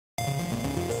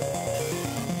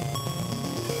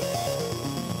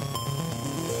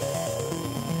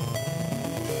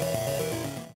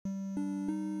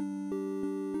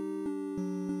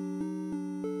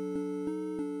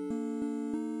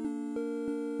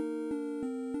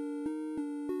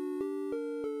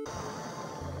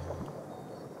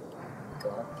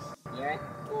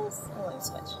this? Oh, let me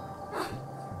switch.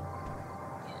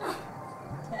 Yeah.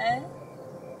 Okay.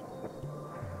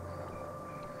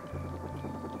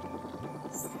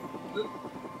 Oop.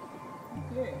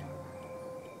 Here.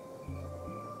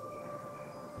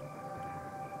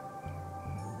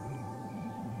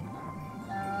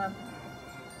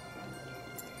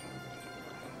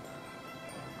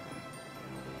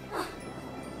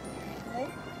 Okay.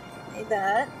 Need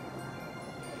that.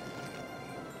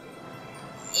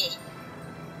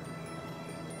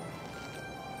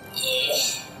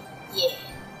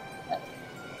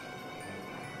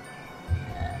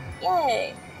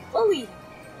 Yay! Whoa! Get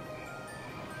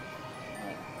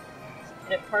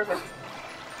it perfect.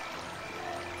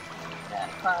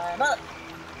 Gotta climb up.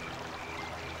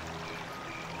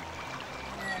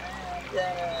 And I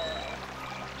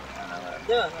don't know what I'm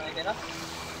doing when I get up.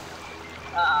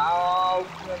 Oh,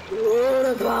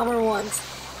 the bomber ones.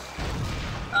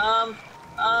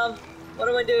 What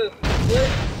do I do? What?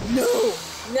 No!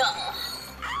 No!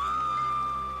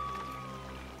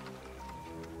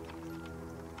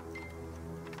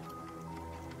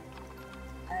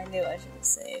 I knew I should have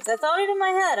saved. I thought it in my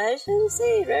head. I should have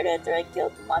saved right after I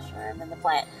killed the mushroom and the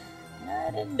plant. And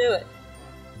I didn't do it.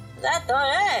 I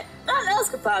thought, hey, nothing else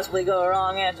could possibly go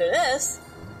wrong after this.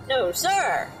 No,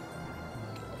 sir.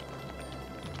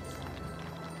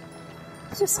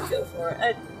 Just go for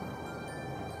it.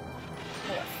 I'm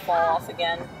gonna fall off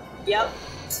again. Yep.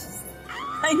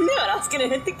 I knew it. I was gonna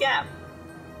hit the gap.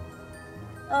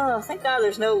 Oh, thank God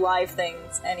there's no live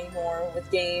things anymore with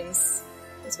games.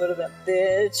 This would have been a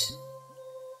bitch.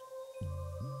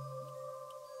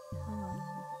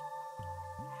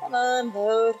 Come on,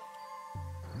 load.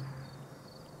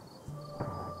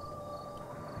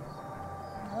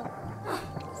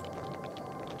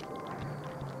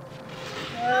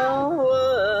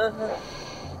 Oh,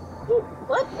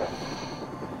 what?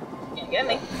 Can't get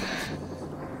me.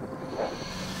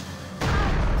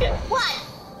 Okay, what?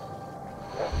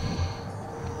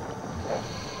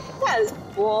 That is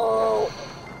bull.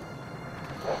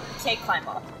 Can't climb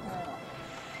up.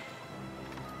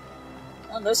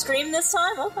 Oh, no scream this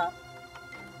time? Okay.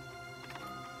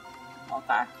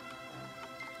 Okay.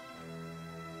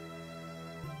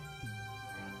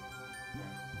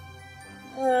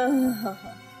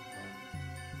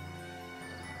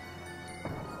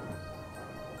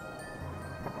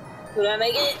 Could I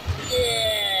make it?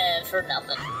 Yeah, for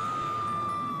nothing.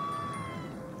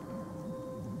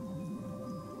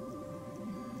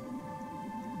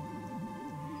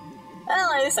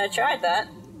 Well, at least I tried that.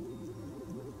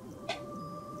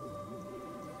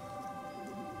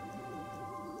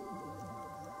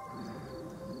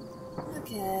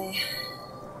 Okay.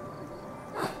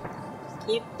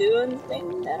 Keep doing the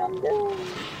thing that I'm doing.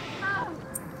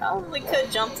 Probably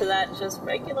could jump to that just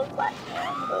regular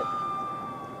platform, but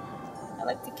I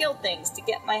like to kill things to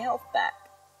get my health back.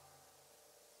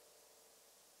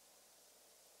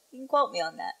 You can quote me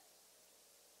on that.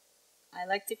 I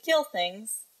like to kill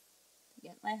things to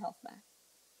get my health back.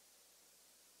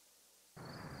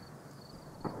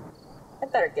 I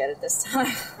better get it this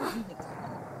time.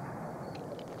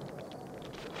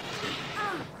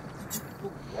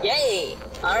 Yay!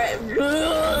 Alright.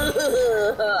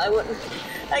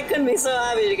 I couldn't be so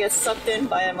happy to get sucked in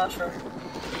by a mushroom.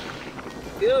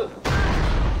 Go!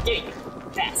 Get me!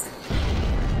 Fast!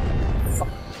 Fuck.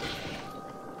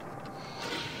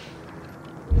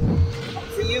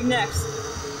 For you next.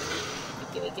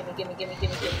 Gimme.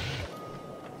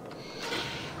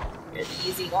 Here's the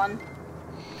easy one.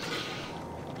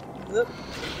 Whoop.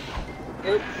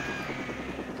 Nope.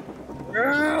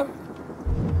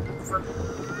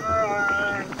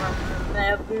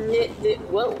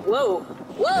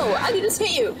 Whoa! I can just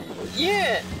hit you!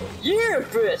 Yeah,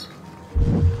 bitch!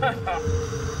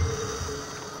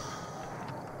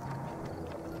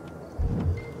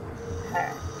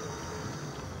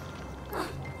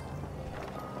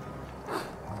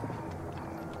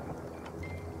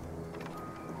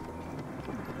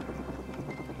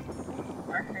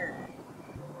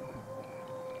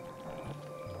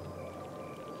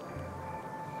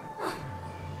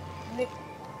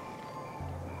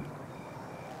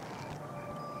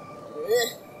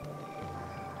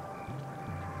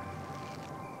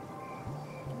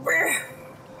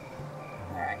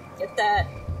 Alright, get that.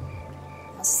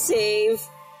 I'll save.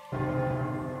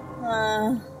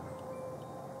 And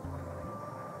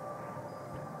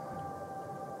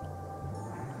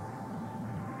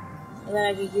then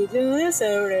I can keep doing this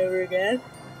over and over again.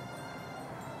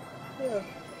 Yeah.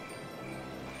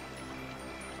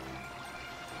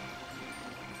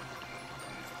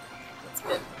 That's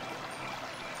good.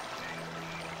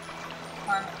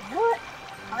 You know what?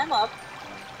 Climb up.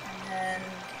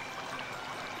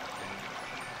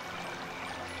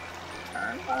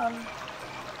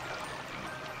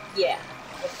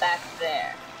 Go back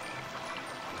there.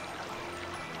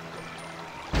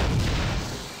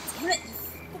 Damn it!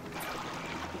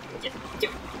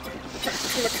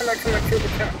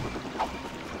 Come here.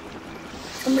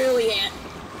 Come here, wee ant.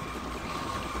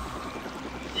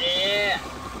 Yeah.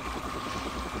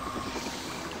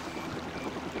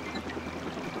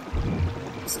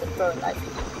 Just gonna throw a knife at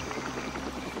you.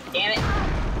 Damn it!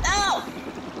 No!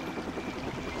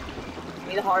 I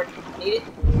need a heart. I need it.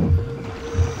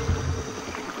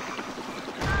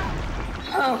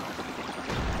 Oh.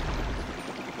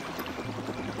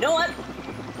 You know what?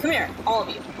 Come here, all of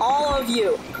you. All of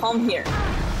you, come here.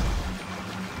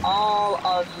 All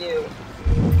of you.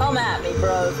 Come at me,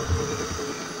 bro.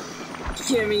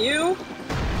 Give me you.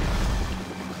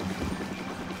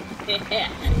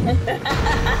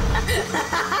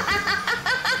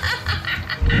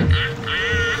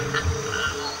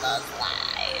 Those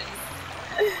lives.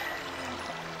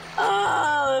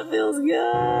 Oh, that feels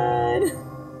good.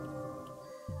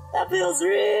 That feels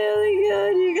really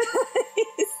good, you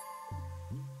guys.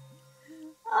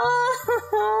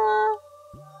 Oh.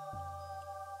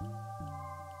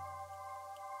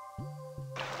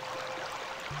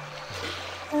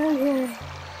 Okay.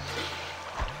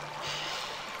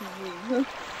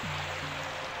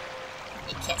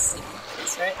 You can't sleep like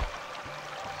this, right?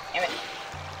 Damn it.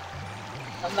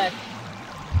 Come back.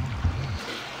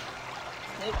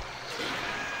 Sleep.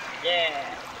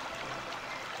 Yeah.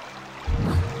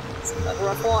 Some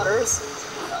rough waters.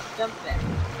 Jump in.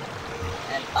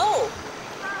 And oh!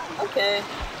 Okay.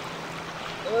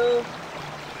 Oh.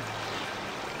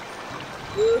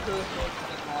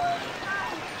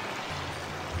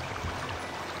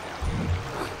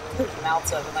 His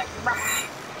mouth's open like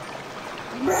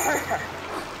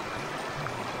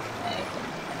okay.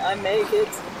 I make it.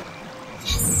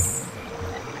 Yes!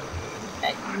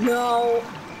 Okay. No! I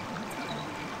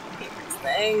hate these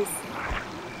things.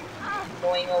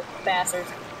 Annoying old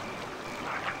bastards.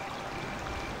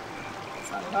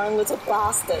 Some little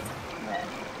bastard. Man.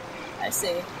 I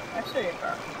see,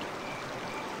 bro.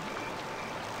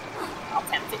 I'll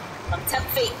tempt it. I'm tempt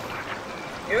feet.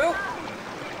 You.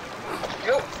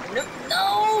 No, no, no!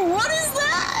 What is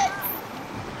that?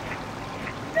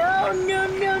 No, no,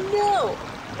 no, no!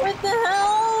 What the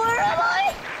hell? Where am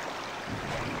I?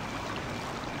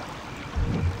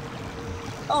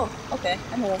 Oh, okay.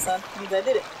 I know that sound. Means I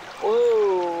did it.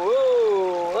 Whoa,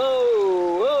 whoa,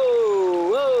 whoa, whoa,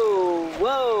 whoa,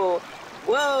 whoa,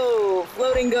 whoa!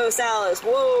 Floating ghost Alice.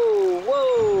 Whoa,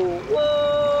 whoa,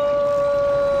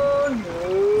 whoa!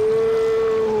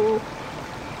 No!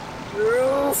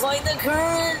 No! Fight the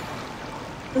current!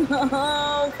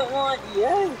 Oh, come on!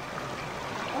 Yay!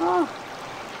 Oh.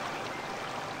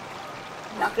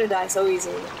 I'm not gonna die so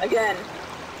easily. Again.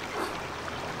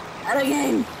 And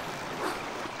again!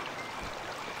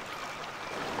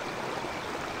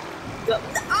 Go.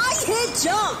 I hit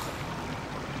jump!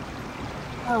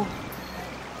 Oh.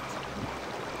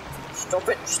 Stop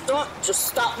it. Stop. Just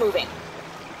stop moving.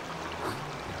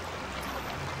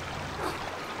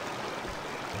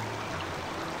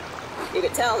 You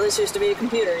could tell this used to be a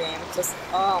computer game. Just,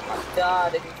 oh my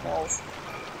god, it controls.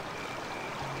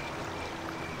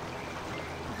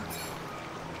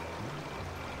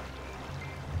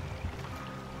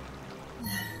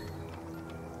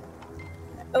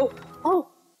 Oh, oh!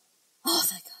 Oh,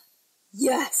 thank god.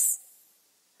 Yes!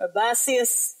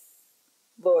 Herbaceous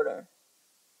border.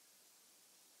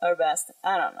 Herbast.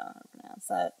 I don't know how to pronounce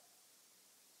that.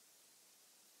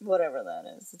 Whatever that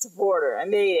is. It's a border. I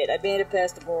made it. I made it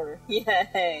past the border.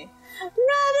 Yay!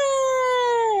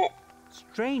 Rabbit!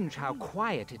 Strange how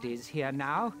quiet it is here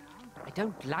now. I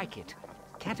don't like it.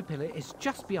 Caterpillar is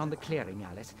just beyond the clearing,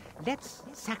 Alice. Let's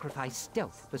sacrifice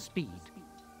stealth for speed.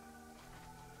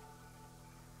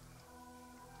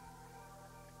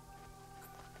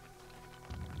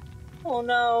 Oh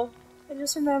no. I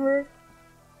just remembered.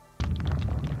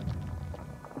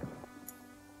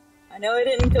 I know I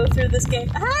didn't go through this game.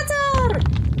 I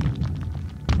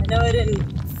know I didn't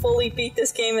fully beat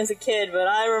this game as a kid, but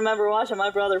I remember watching my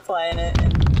brother playing it.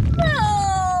 And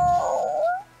no!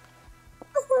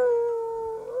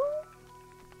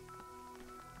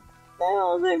 That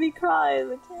almost made me cry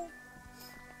as a kid.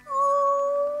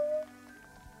 Oh.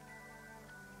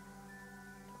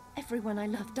 Everyone I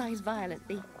love dies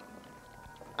violently.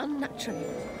 Unnaturally.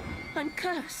 I'm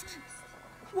cursed.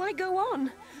 Why go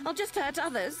on? I'll just hurt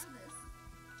others.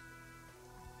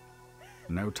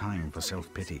 No time for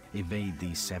self-pity. Evade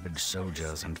these savage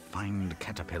soldiers and find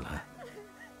Caterpillar.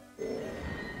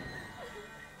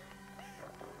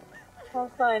 I'll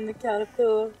find the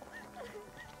caterpillar.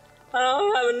 I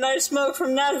don't have a nice smoke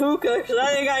from that hookah, because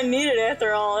I think I need it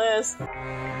after all this.